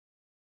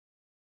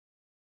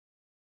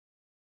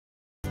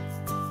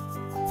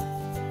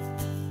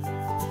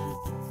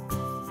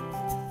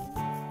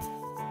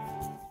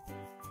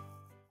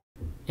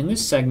In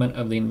this segment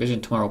of the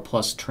Envision Tomorrow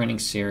Plus training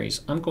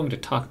series, I'm going to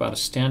talk about a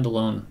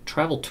standalone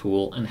travel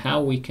tool and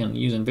how we can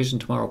use Envision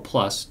Tomorrow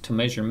Plus to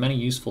measure many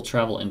useful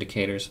travel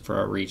indicators for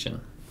our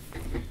region.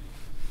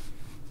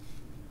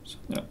 So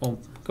I'm going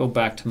to go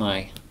back to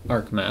my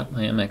ArcMap,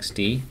 my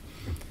MXD.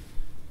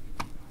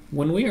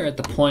 When we are at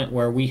the point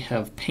where we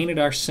have painted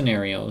our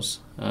scenarios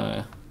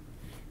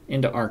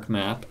into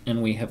ArcMap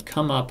and we have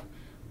come up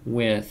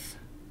with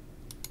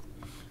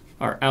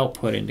our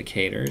output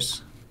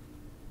indicators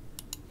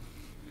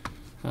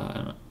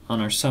on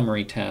our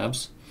summary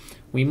tabs,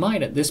 we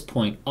might at this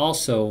point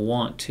also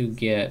want to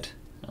get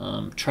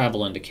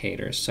travel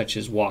indicators such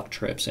as walk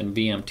trips and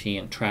VMT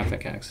and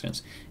traffic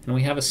accidents. And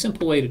we have a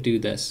simple way to do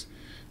this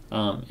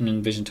in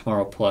Envision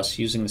Tomorrow Plus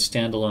using the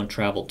standalone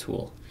travel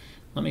tool.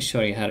 Let me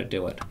show you how to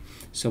do it.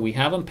 So we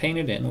have them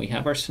painted in, we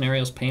have our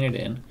scenarios painted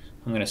in.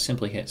 I'm going to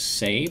simply hit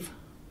save,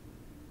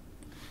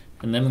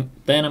 and then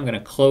I'm going to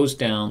close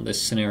down this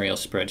scenario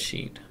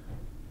spreadsheet.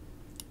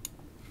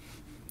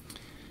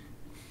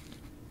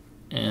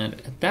 And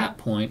at that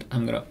point,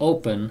 I'm going to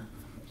open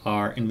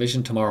our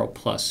Envision Tomorrow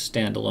Plus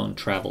standalone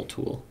travel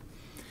tool.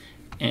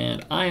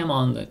 And I am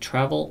on the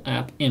Travel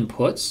App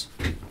Inputs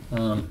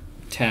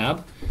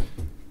tab,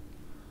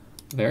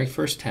 very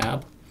first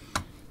tab.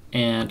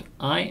 And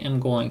I am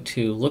going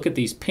to look at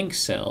these pink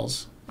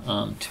cells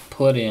to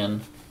put in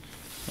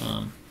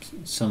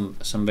some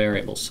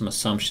variables, some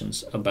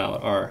assumptions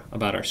about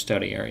our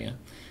study area.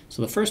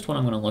 So the first one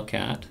I'm going to look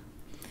at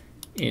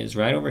is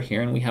right over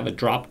here, and we have a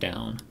drop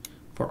down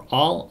for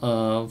all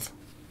of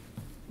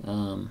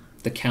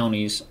the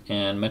counties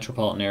and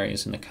metropolitan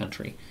areas in the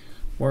country.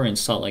 We're in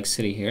Salt Lake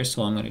City here,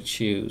 so I'm going to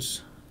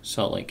choose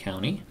Salt Lake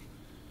County.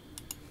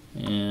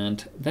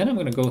 And then I'm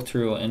going to go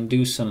through and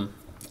do some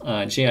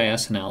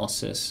GIS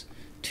analysis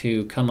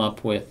to come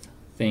up with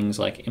things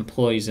like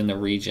employees in the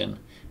region.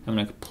 I'm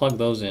going to plug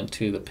those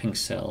into the pink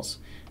cells.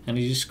 And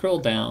as you scroll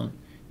down,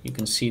 you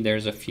can see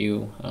there's a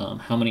few,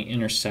 how many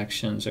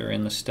intersections are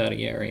in the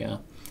study area,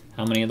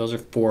 how many of those are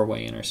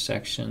four-way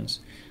intersections.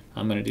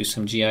 I'm going to do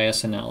some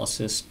GIS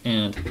analysis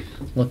and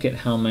look at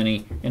how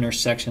many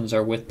intersections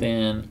are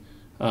within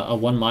a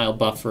 1 mile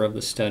buffer of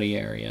the study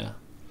area.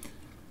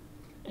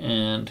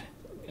 And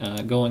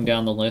going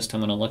down the list, I'm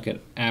going to look at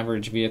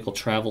average vehicle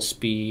travel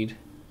speed.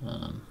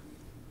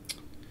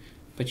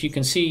 But you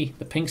can see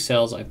the pink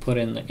cells, I put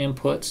in the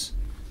inputs,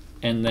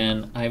 and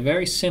then I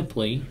very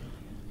simply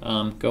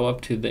go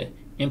up to the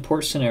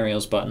Import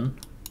Scenarios button,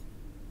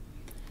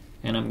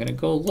 and I'm going to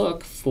go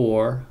look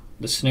for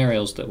the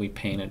scenarios that we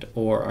painted,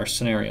 or our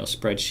scenario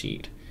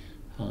spreadsheet.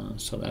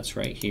 So that's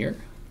right here,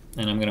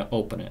 and I'm going to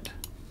open it.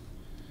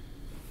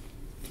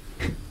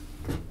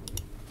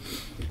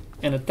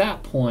 And at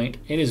that point,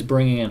 it is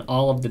bringing in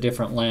all of the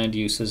different land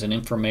uses and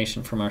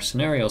information from our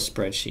scenario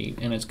spreadsheet,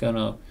 and it's going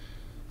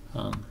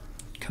to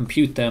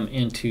compute them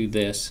into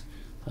this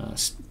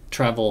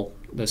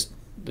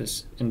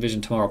this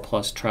Envision Tomorrow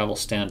Plus Travel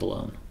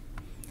Standalone.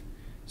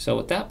 So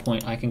at that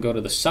point, I can go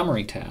to the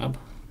Summary tab,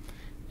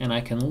 and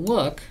I can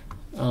look,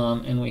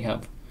 and we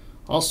have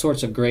all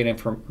sorts of great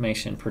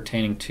information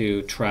pertaining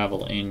to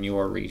travel in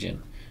your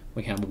region.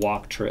 We have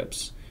walk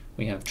trips,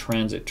 we have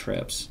transit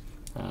trips,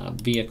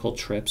 vehicle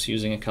trips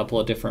using a couple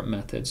of different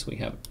methods. We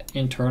have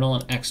internal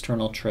and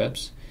external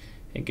trips.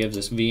 It gives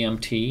us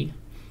VMT,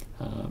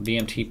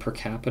 VMT per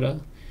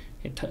capita.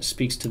 It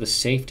speaks to the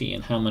safety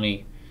and how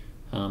many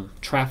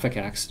traffic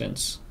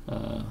accidents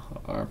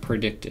are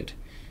predicted.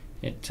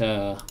 It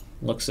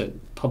looks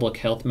at public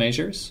health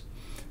measures.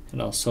 It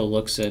also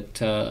looks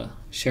at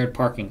shared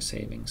parking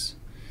savings.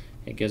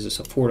 It gives us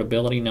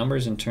affordability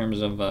numbers in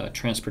terms of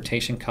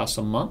transportation costs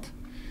a month,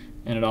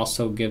 and it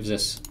also gives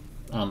us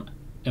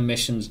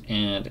emissions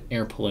and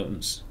air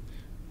pollutants.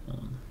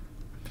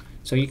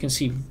 So you can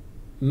see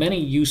many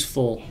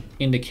useful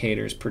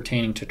indicators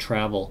pertaining to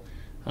travel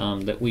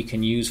that we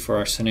can use for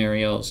our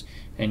scenarios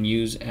and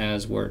use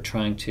as we're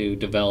trying to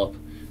develop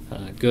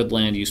good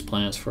land use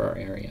plans for our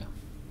area.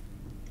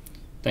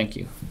 Thank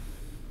you.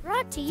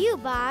 Brought to you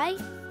by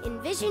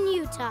Envision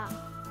Utah,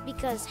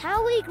 because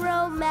how we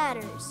grow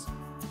matters.